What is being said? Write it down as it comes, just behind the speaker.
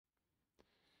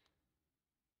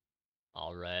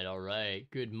All right.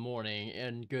 Good morning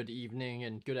and good evening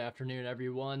and good afternoon,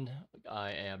 everyone.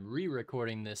 I am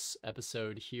re-recording this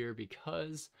episode here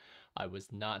because I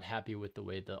was not happy with the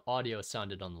way the audio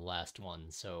sounded on the last one.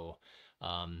 So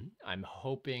I'm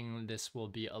hoping this will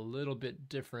be a little bit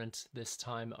different this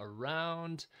time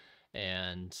around.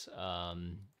 And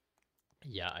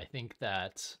yeah, I think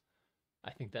that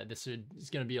this is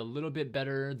going to be a little bit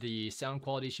better. The sound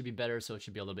quality should be better, so it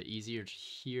should be a little bit easier to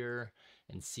hear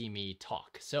and see me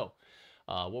talk. So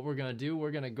what we're going to do,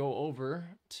 we're going to go over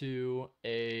to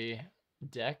a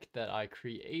deck that I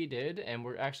created, and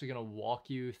we're actually going to walk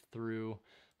you through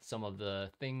some of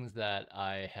the things that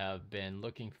I have been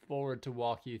looking forward to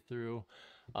walk you through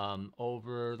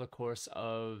over the course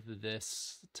of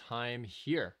this time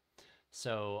here.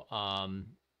 So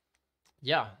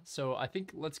yeah, so I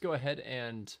think let's go ahead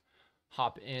and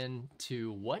hop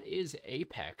into what is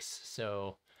Apex.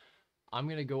 So I'm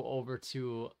going to go over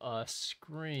to a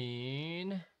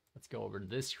screen. Let's go over to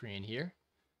this screen here.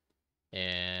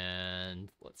 And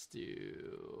let's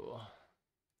do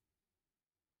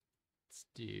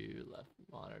left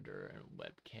monitor and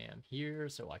webcam here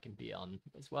so I can be on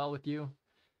as well with you.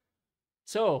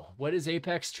 So what is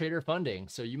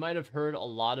ApexTraderFunding? So you might have heard a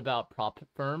lot about prop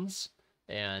firms.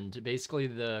 And basically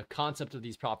the concept of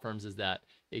these prop firms is that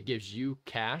it gives you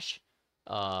cash.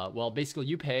 Well, basically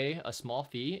you pay a small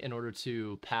fee in order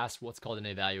to pass what's called an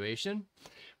evaluation.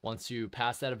 Once you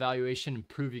pass that evaluation and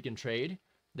prove you can trade,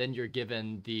 then you're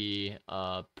given the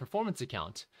performance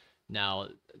account. Now,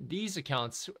 these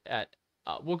accounts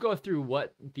we'll go through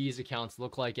what these accounts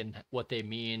look like and what they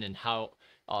mean and how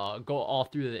go all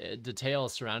through the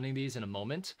details surrounding these in a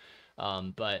moment.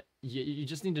 But you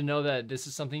just need to know that this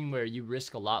is something where you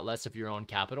risk a lot less of your own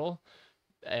capital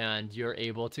and you're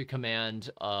able to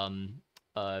command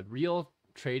real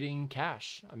trading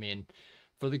cash. I mean,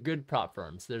 for the good prop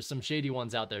firms, there's some shady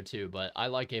ones out there too, but I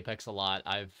like Apex a lot.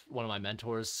 One of my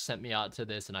mentors sent me out to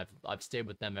this and I've stayed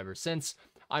with them ever since.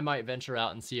 I might venture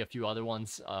out and see a few other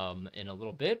ones in a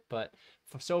little bit, but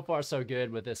so far so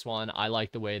good with this one. I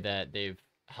like the way that they've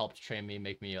helped train me,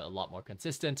 make me a lot more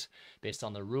consistent based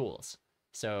on the rules.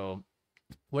 So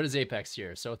what is Apex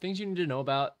here? So things you need to know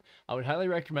about. I would highly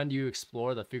recommend you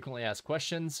explore the frequently asked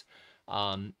questions.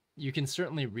 You can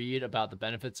certainly read about the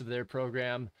benefits of their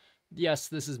program. Yes,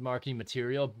 this is marketing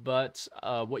material, but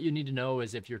what you need to know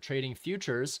is if you're trading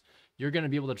futures, you're going to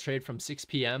be able to trade from 6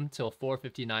 p.m. till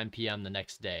 4:59 p.m. the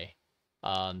next day.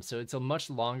 So it's a much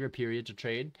longer period to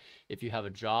trade. If you have a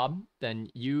job, then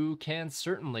you can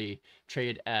certainly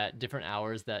trade at different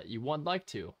hours that you would like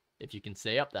to, if you can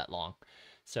stay up that long.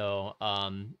 So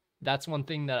that's one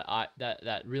thing that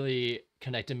that really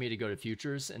connected me to go to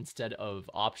futures instead of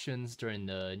options during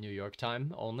the New York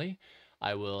time only.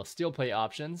 I will still play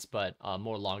options, but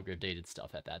more longer dated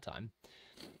stuff at that time.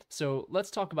 So let's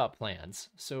talk about plans.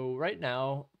 So right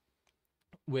now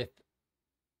with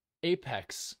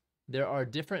Apex, there are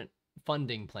different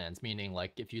funding plans, meaning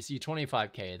like if you see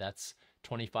 25K, that's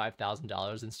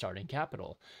 $25,000 in starting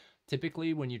capital.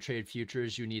 Typically, when you trade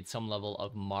futures, you need some level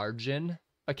of margin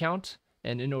account.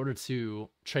 And in order to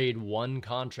trade one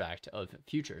contract of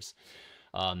futures,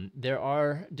 there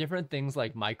are different things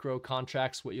like micro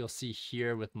contracts, what you'll see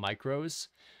here with micros.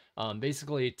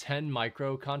 Basically 10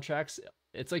 micro contracts,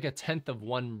 it's like a tenth of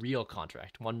one real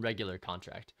contract, one regular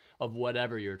contract of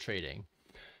whatever you're trading.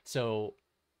 So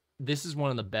this is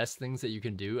one of the best things that you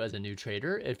can do as a new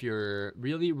trader if you're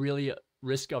really, really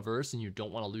risk averse and you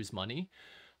don't want to lose money.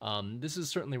 This is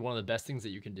certainly one of the best things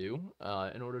that you can do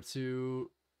in order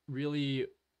to really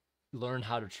learn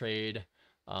how to trade,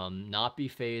 not be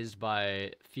fazed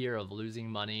by fear of losing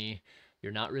money.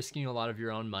 You're not risking a lot of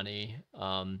your own money.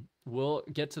 We'll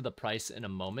get to the price in a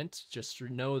moment. Just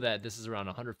know that this is around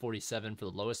 147 for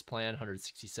the lowest plan,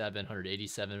 167,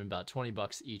 187, about 20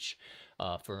 bucks each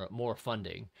for more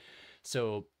funding.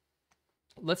 So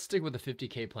let's stick with the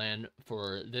 50K plan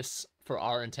for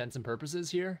our intents and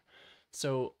purposes here.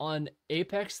 So on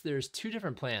Apex, there's two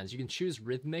different plans. You can choose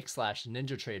Rithmic /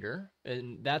 Ninjatrader,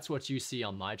 and that's what you see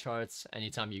on my charts.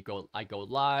 Anytime I go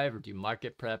live or do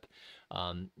market prep,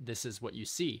 this is what you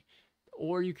see.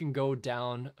 Or you can go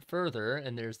down further,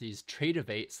 and there's these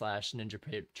Tradeovate /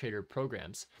 Ninjatrader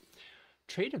programs.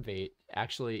 Tradeovate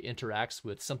actually interacts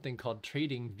with something called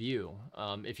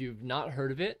TradingView. If you've not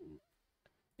heard of it,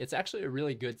 it's actually a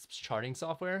really good charting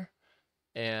software.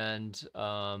 And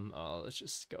let's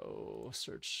just go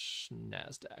search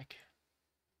NASDAQ.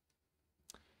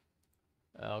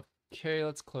 Okay,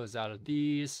 let's close out of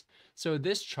these. So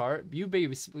this chart,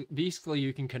 basically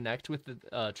you can connect with the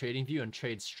TradingView and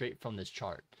trade straight from this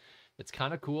chart. It's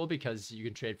kind of cool because you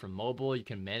can trade from mobile. You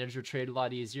can manage your trade a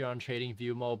lot easier on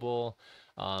TradingView mobile.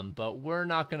 But we're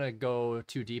not going to go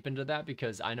too deep into that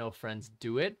because I know friends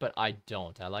do it, but I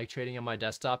don't. I like trading on my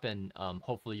desktop, and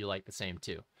hopefully you like the same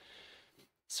too.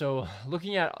 So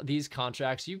looking at these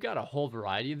contracts, you've got a whole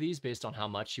variety of these based on how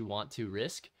much you want to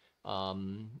risk.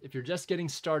 If you're just getting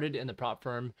started in the prop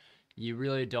firm, you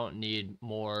really don't need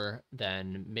more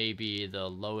than maybe the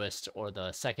lowest or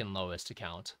the second lowest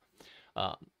account.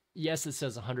 Yes, it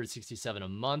says 167 a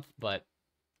month, but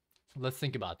let's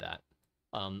think about that.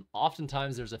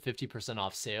 Oftentimes there's a 50%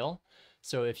 off sale.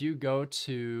 So if you go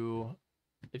to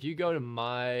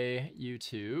my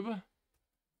YouTube,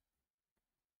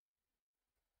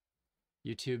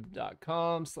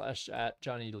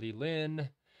 youtube.com/@JohnnyLeeLin,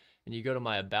 and you go to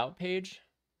my about page,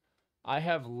 I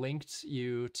have linked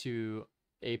you to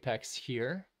Apex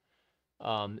here.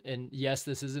 And yes,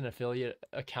 this is an affiliate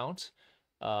account.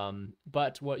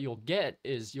 But what you'll get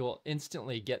is you'll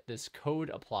instantly get this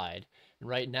code applied. And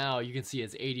right now you can see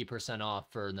it's 80%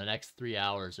 off for the next 3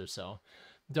 hours or so.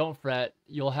 Don't fret,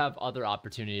 you'll have other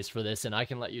opportunities for this, and I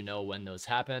can let you know when those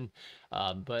happen.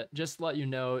 But just to let you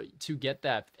know, to get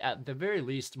that, at the very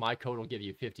least, my code will give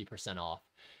you 50% off.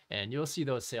 And you'll see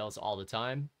those sales all the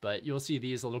time, but you'll see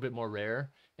these a little bit more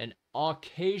rare. And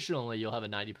occasionally you'll have a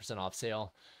 90% off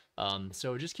sale.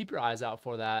 So just keep your eyes out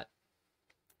for that.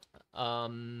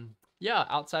 Yeah,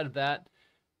 outside of that,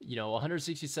 you know,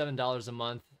 $167 a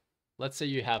month. Let's say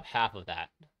you have half of that,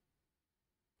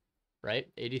 right?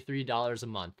 $83 a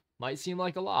month. Might seem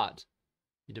like a lot.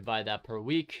 You divide that per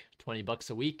week, 20 bucks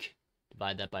a week,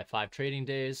 divide that by 5 trading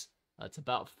days. That's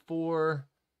about $4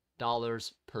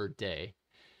 per day.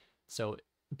 So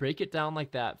break it down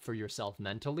like that for yourself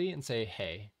mentally and say,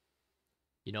 hey,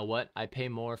 you know what? I pay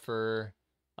more for,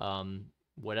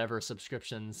 whatever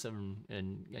subscriptions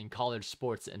and college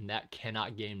sports, and that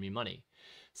cannot gain me money.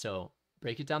 So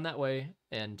break it down that way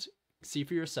and see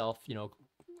for yourself. You know,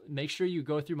 make sure you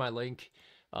go through my link.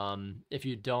 If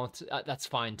you don't, that's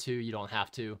fine too. You don't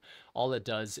have to. All it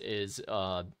does is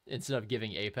instead of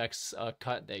giving Apex a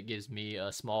cut, that gives me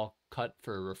a small cut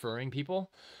for referring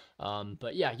people.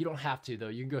 But yeah, you don't have to though.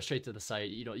 You can go straight to the site.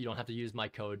 You don't have to use my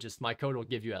code. Just my code will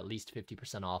give you at least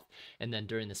 50% off. And then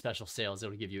during the special sales,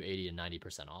 it'll give you 80 and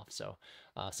 90% off. So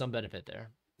some benefit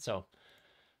there. So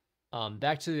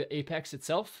back to the Apex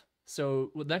itself.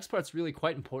 So the next part's really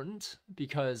quite important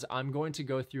because I'm going to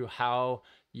go through how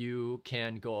you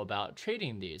can go about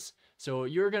trading these. So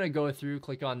you're going to go through,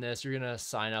 click on this, you're going to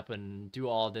sign up and do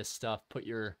all this stuff, put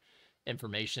your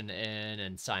information in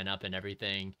and sign up and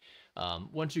everything.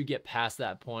 Once you get past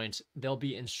that point, there'll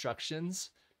be instructions.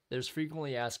 There's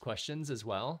frequently asked questions as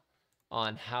well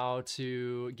on how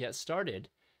to get started.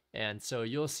 And so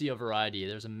you'll see a variety.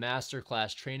 There's a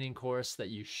masterclass training course that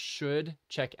you should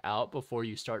check out before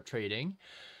you start trading.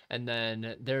 And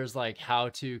then there's like how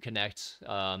to connect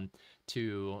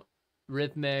to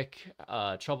Rithmic,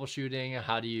 troubleshooting,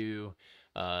 how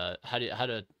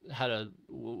to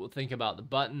think about the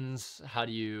buttons, how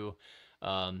do you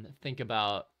think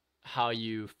about how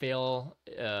you fail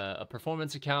a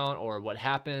performance account or what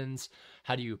happens,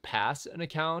 how do you pass an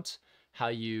account, how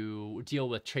you deal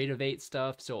with Trade-Evade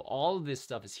stuff. So all of this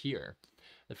stuff is here.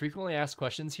 The frequently asked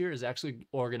questions here is actually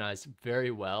organized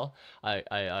very well.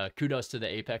 I kudos to the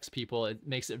Apex people. It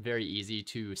makes it very easy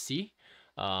to see.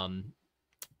 Yeah,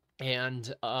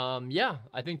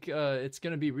 I think it's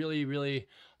going to be really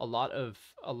a lot of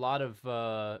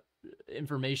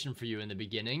information for you in the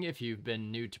beginning. If you've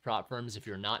been new to prop firms, if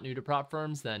you're not new to prop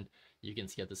firms, then you can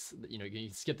skip this. You know, you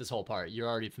can skip this whole part. You're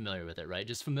already familiar with it, right?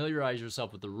 Just familiarize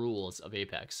yourself with the rules of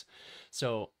Apex.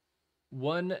 So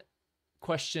one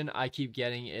question I keep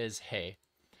getting is, hey,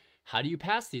 how do you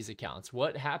pass these accounts?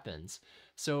 What happens?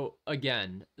 So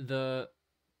again,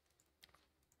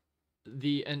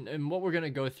 and what we're going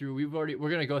to go through, we're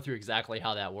going to go through exactly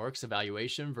how that works,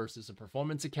 evaluation versus a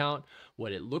performance account,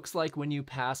 what it looks like when you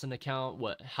pass an account,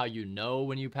 how you know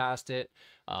when you passed it.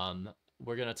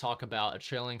 We're going to talk about a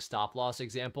trailing stop loss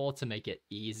example to make it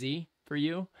easy for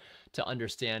you to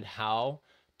understand how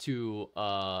to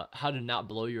not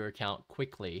blow your account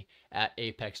quickly at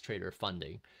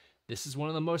ApexTraderFunding. This is one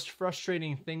of the most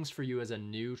frustrating things for you as a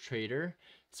new trader.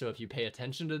 So if you pay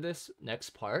attention to this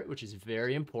next part, which is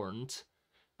very important,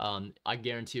 I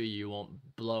guarantee you won't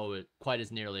blow it quite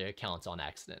as nearly accounts on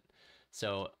accident.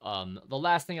 So the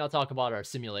last thing I'll talk about are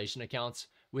simulation accounts.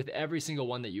 With every single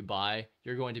one that you buy,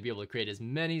 you're going to be able to create as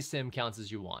many sim accounts as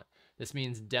you want. This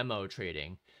means demo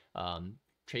trading,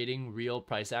 trading real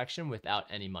price action without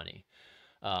any money.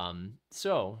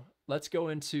 So let's go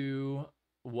into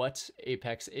what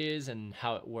Apex is and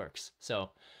how it works.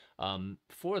 So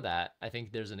For that, I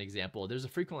think there's an example. There's a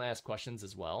frequently asked questions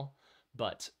as well,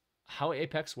 but how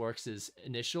Apex works is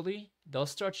initially they'll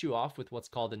start you off with what's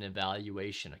called an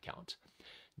evaluation account.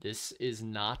 This is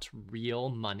not real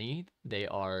money. They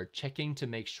are checking to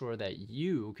make sure that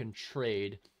you can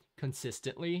trade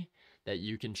consistently, that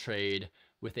you can trade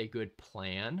with a good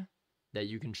plan, that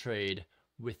you can trade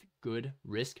with good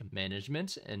risk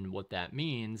management. And what that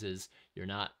means is you're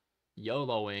not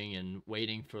YOLOing and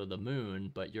waiting for the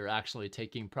moon, but you're actually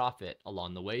taking profit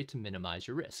along the way to minimize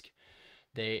your risk.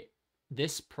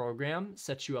 This program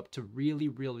sets you up to really,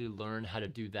 really learn how to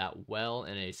do that well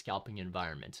in a scalping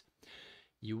environment.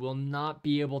 You will not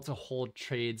be able to hold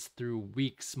trades through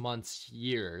weeks, months,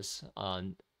 years.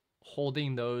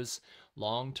 Holding those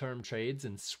long-term trades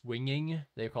and swinging,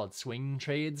 they're called swing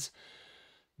trades.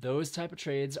 Those type of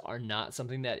trades are not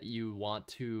something that you want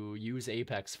to use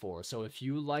Apex for. So if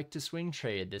you like to swing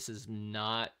trade, this is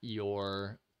not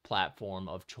your platform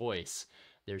of choice.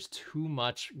 There's too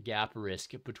much gap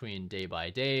risk between day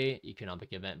by day,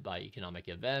 economic event by economic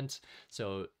event.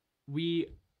 So we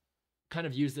kind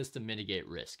of use this to mitigate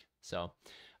risk. So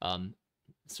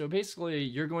basically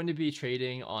you're going to be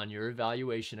trading on your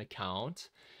evaluation account,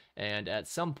 and at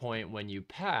some point when you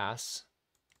pass,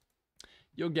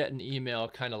 you'll get an email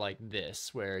kind of like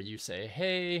this where you say,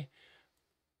 hey,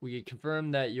 we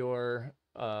confirm that your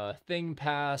thing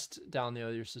passed.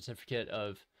 Download your certificate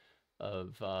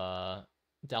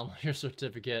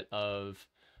of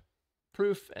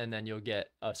proof, and then you'll get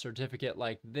a certificate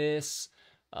like this.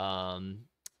 And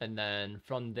then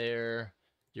from there,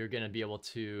 you're going to be able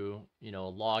to,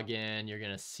 log in. You're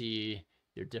going to see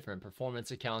your different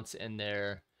performance accounts in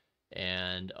there.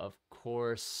 And of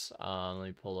course, let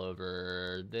me pull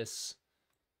over this.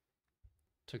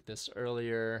 Took this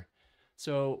earlier.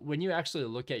 So when you actually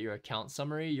look at your account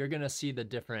summary, you're going to see the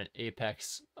different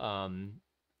Apex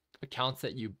accounts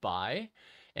that you buy.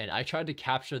 And I tried to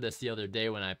capture this the other day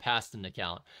when I passed an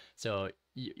account. So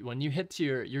when you hit to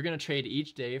you're going to trade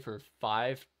each day for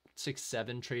 5, 6,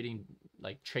 7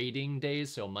 trading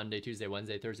days. So Monday, Tuesday,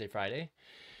 Wednesday, Thursday, Friday.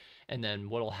 And then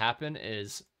what'll happen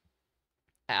is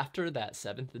after that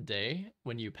 7th day,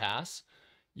 when you pass,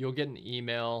 you'll get an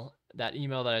email, that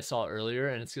email that I saw earlier,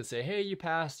 and it's going to say, hey, you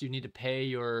passed. You need to pay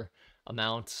your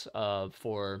amount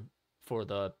for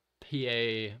the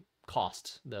PA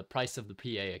cost, the price of the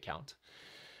PA account.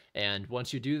 And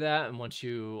once you do that, and once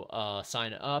you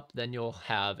sign up, then you'll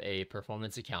have a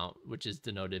performance account, which is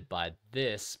denoted by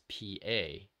this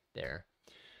PA there.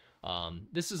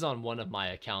 This is on one of my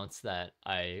accounts that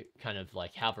I kind of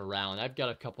have around. I've got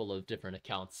a couple of different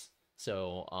accounts.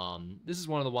 So this is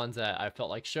one of the ones that I felt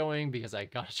like showing because I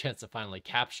got a chance to finally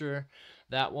capture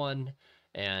that one.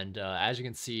 And as you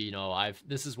can see,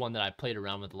 this is one that I played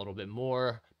around with a little bit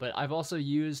more, but I've also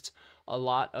used a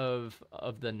lot of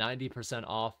the 90%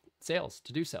 off sales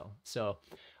to do so. So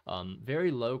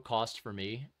very low cost for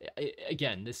me.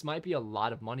 Again, this might be a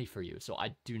lot of money for you, so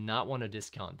I do not want to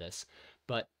discount this,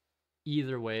 but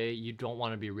either way, you don't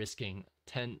want to be risking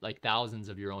thousands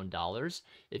of your own dollars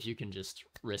if you can just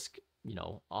risk,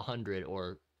 $100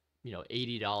 or,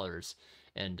 $80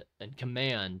 and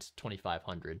command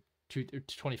 2,500 to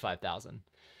 25,000.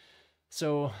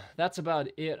 So that's about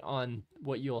it on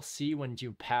what you'll see when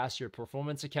you pass your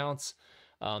performance accounts.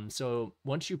 So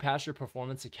once you pass your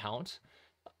performance account,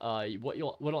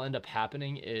 what'll end up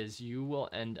happening is you will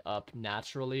end up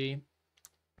naturally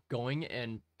going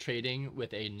and trading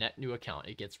with a net new account.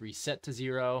 It gets reset to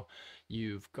 0.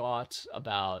 You've got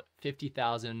about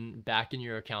 50,000 back in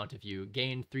your account. If you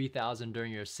gained 3,000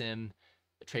 during your sim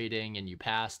trading and you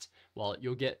passed, well,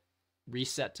 you'll get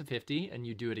reset to 50 and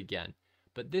you do it again.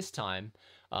 But this time,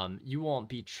 you won't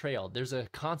be trailed. There's a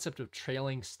concept of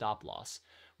trailing stop loss,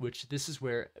 which this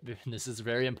is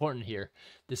very important here.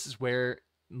 This is where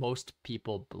most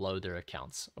people blow their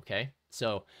accounts, okay?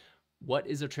 So what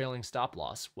is a trailing stop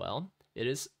loss? Well, it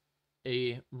is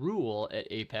a rule at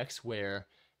Apex where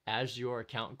as your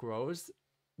account grows,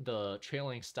 the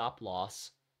trailing stop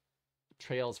loss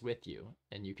trails with you,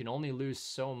 and you can only lose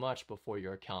so much before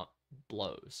your account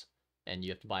blows and you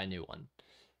have to buy a new one.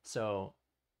 So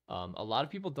a lot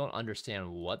of people don't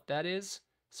understand what that is.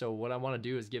 So what I want to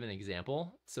do is give an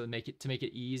example to make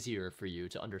it easier for you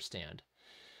to understand.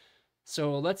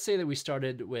 So let's say that we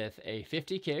started with a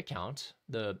 50K account.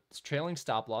 The trailing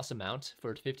stop loss amount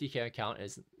for a 50K account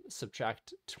is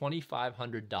subtract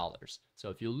 $2,500. So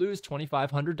if you lose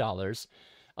 $2,500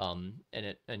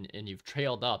 and you've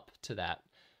trailed up to that,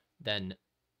 then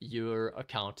your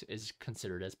account is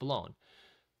considered as blown.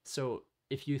 So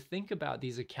if you think about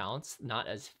these accounts not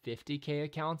as 50K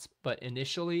accounts, but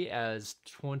initially as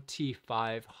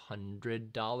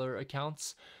 $2,500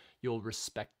 accounts, you'll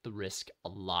respect the risk a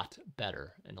lot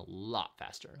better and a lot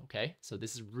faster, okay? So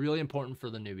this is really important for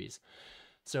the newbies.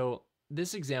 So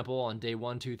this example on day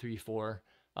 1, 2, 3, 4,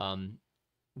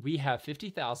 we have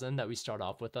 50,000 that we start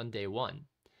off with on day 1.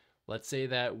 Let's say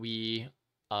that we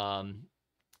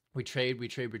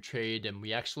trade, and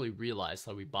we actually realize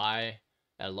that we buy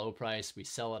at a low price, we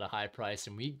sell at a high price,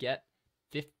 and we get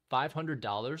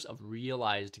 $500 of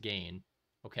realized gain.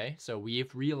 Okay, so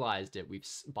we've realized it. We've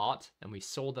bought and we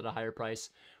sold at a higher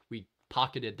price. We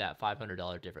pocketed that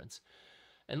 $500 difference.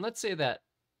 And let's say that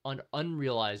on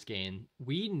unrealized gain,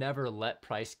 we never let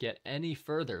price get any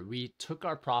further. We took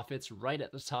our profits right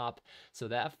at the top. So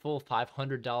that full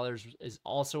 $500 is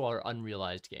also our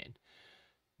unrealized gain.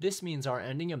 This means our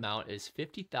ending amount is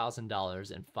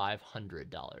 $50,000 and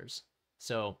 $500.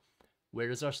 So where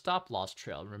does our stop loss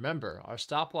trail? Remember, our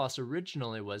stop loss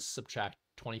originally was subtract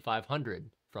 2,500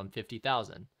 from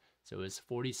 50,000. So it was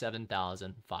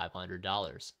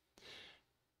 $47,500.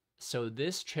 So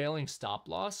this trailing stop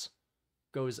loss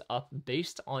goes up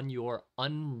based on your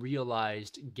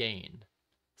unrealized gain.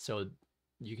 So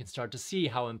you can start to see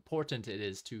how important it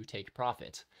is to take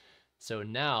profit. So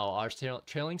now our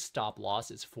trailing stop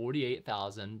loss is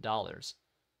 $48,000.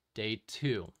 Day 2.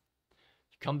 You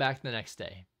come back the next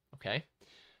day, okay?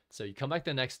 So you come back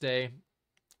the next day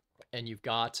and you've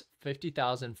got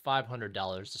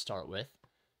 $50,500 to start with.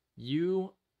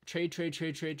 You trade,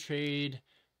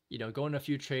 you know, go in a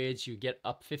few trades, you get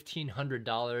up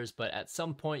 $1,500, but at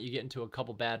some point you get into a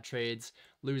couple bad trades,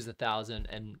 lose $1,000,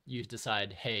 and you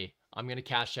decide, hey, I'm gonna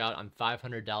cash out, I'm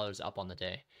 $500 up on the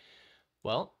day.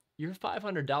 Well, you're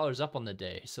 $500 up on the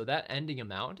day, so that ending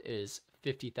amount is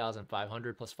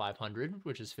 $50,500 plus 500,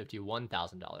 which is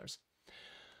 $51,000.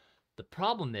 The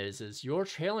problem is your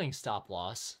trailing stop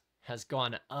loss has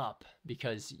gone up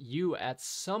because you, at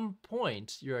some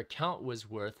point, your account was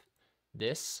worth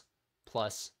this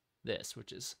plus this,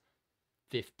 which is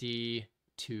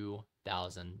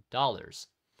 $52,000.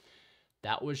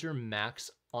 That was your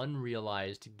max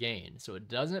unrealized gain. So it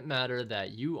doesn't matter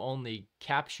that you only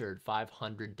captured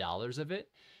 $500 of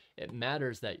it. It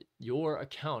matters that your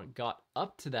account got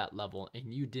up to that level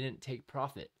and you didn't take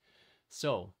profit.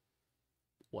 So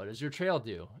what does your trail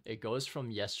do? It goes from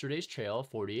yesterday's trail,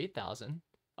 48,000,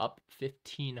 up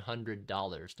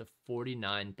 $1,500 to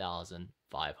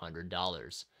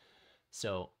 $49,500.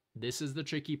 So this is the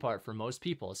tricky part for most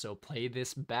people. So play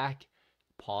this back,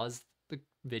 pause the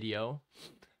video,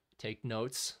 take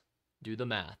notes, do the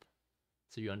math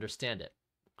so you understand it,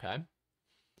 okay?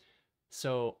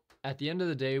 So at the end of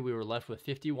the day, we were left with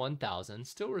 51,000,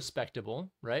 still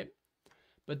respectable, right?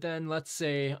 But then let's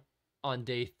say on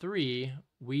day 3,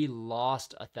 we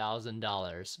lost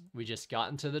 $1,000. We just got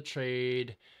into the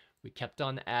trade. We kept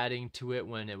on adding to it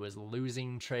when it was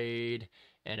losing trade.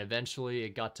 And eventually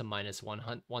it got to minus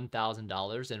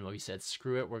 $1,000. And we said,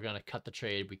 screw it, we're going to cut the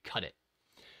trade. We cut it.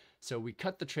 So we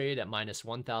cut the trade at minus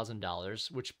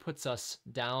 $1,000, which puts us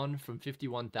down from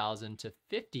 $51,000 to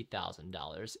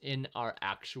 $50,000 in our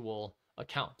actual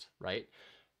account, right?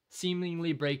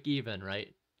 Seemingly break even,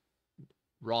 right?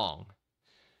 Wrong.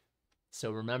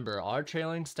 So remember, our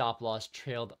trailing stop loss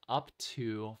trailed up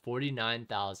to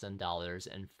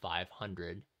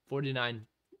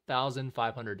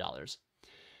 $49,500.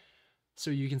 So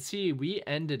you can see we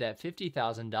ended at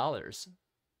 $50,000.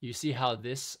 You see how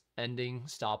this ending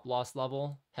stop loss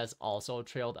level has also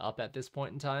trailed up at this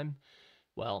point in time?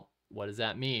 Well, what does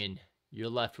that mean? You're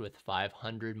left with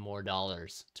 $500 more to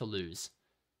lose.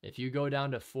 If you go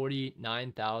down to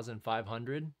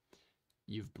 $49,500,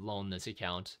 you've blown this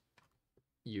account.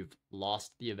 You've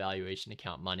lost the evaluation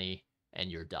account money and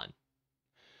you're done.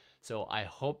 So I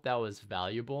hope that was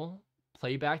valuable.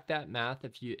 Play back that math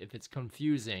if it's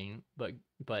confusing, but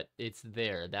it's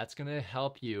there. That's going to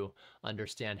help you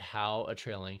understand how a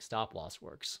trailing stop loss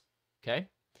works. Okay?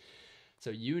 So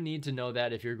you need to know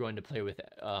that if you're going to play with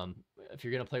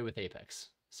Apex.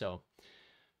 So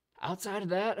outside of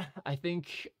that, I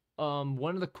think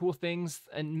one of the cool things,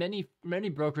 and many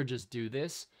brokerages do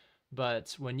this,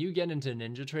 but when you get into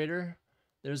Ninjatrader,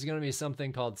 there's going to be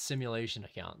something called simulation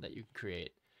account that you can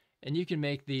create. And you can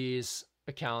make these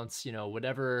accounts, you know,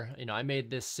 whatever, you know, I made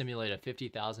this simulate a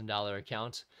 $50,000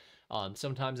 account.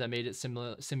 Sometimes I made it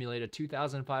simulate a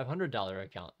 $2,500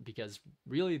 account because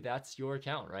really that's your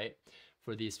account, right?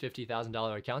 For these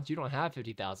 $50,000 accounts, you don't have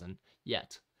 50,000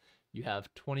 yet. You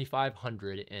have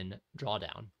 2,500 in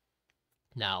drawdown.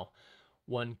 Now,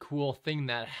 one cool thing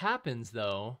that happens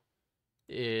though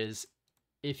is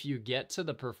if you get to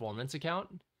the performance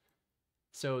account,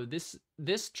 So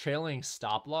this trailing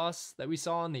stop loss that we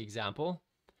saw in the example,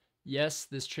 yes,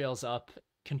 this trails up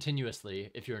continuously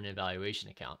if you're an evaluation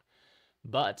account.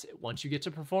 But once you get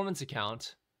to performance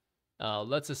account,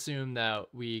 let's assume that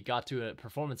we got to a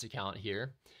performance account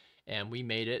here and we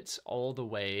made it all the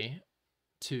way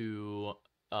to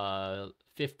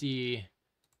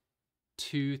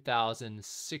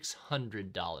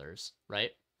 $52,600,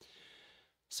 right?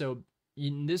 So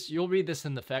you'll read this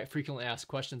in the frequently asked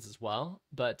questions as well,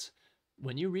 but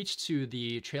when you reach to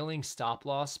the trailing stop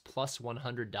loss plus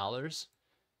 $100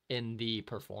 in the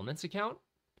performance account,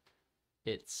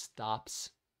 it stops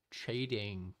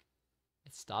trading.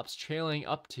 It stops trailing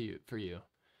up for you.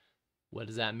 What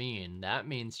does that mean? That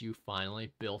means you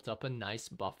finally built up a nice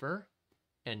buffer,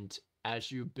 and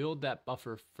as you build that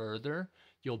buffer further,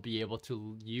 you'll be able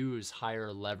to use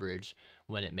higher leverage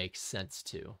when it makes sense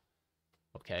to.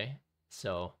 Okay,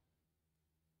 so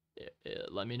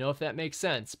let me know if that makes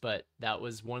sense, but that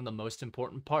was one of the most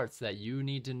important parts that you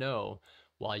need to know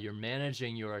while you're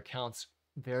managing your accounts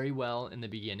very well in the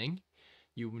beginning.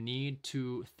 You need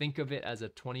to think of it as a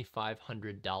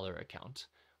 $2,500 account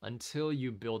until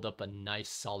you build up a nice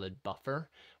solid buffer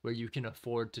where you can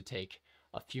afford to take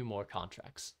a few more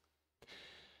contracts.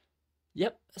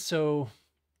 Yep, so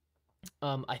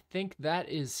I think that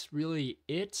is really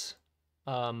it.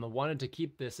 I wanted to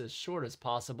keep this as short as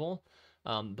possible,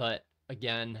 but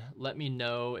again, let me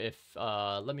know if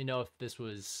this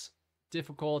was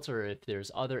difficult or if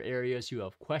there's other areas you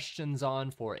have questions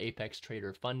on for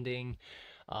ApexTraderFunding.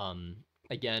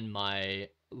 Again, my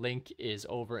link is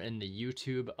over in the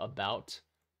YouTube About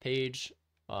page.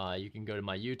 You can go to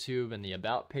my YouTube and the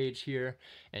About page here,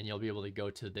 and you'll be able to go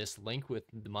to this link with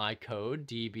my code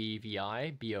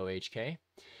DBVIBOHK.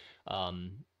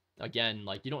 Again,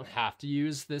 like, you don't have to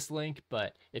use this link,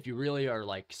 but if you really are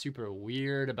like super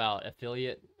weird about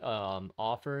affiliate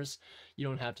offers, you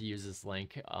don't have to use this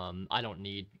link. I don't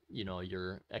need,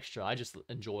 your extra. I just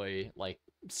enjoy like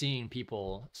seeing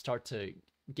people start to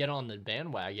get on the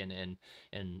bandwagon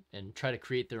and try to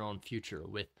create their own future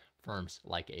with firms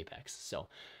like Apex. So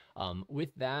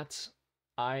with that,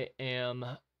 I am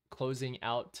closing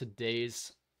out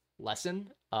today's lesson.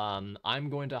 I'm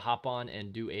going to hop on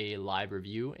and do a live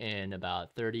review in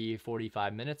about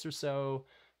 30-45 minutes or so,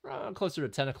 closer to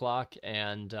 10 o'clock.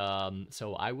 And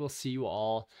so I will see you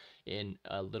all in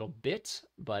a little bit,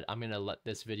 but I'm going to let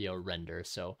this video render.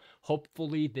 So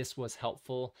hopefully this was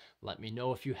helpful. Let me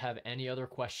know if you have any other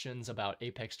questions about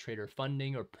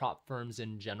ApexTraderFunding or prop firms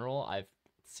in general. I've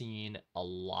seen a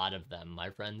lot of them.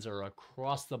 My friends are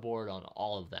across the board on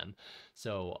all of them.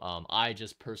 So I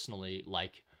just personally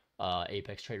like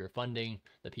ApexTraderFunding.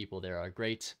 The people there are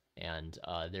great, and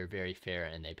they're very fair,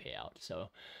 and they pay out. So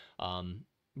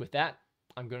with that,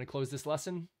 I'm going to close this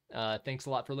lesson. Thanks a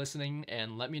lot for listening,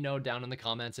 and let me know down in the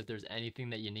comments if there's anything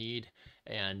that you need,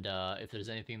 and if there's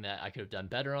anything that I could have done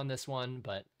better on this one.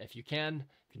 But if you can,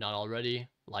 if you're not already,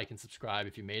 like and subscribe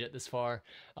if you made it this far.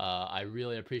 I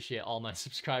really appreciate all my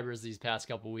subscribers these past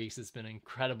couple weeks. It's been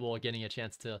incredible getting a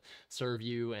chance to serve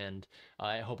you, and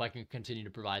I hope I can continue to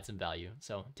provide some value.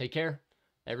 So take care,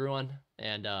 everyone,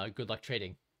 and good luck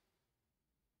trading.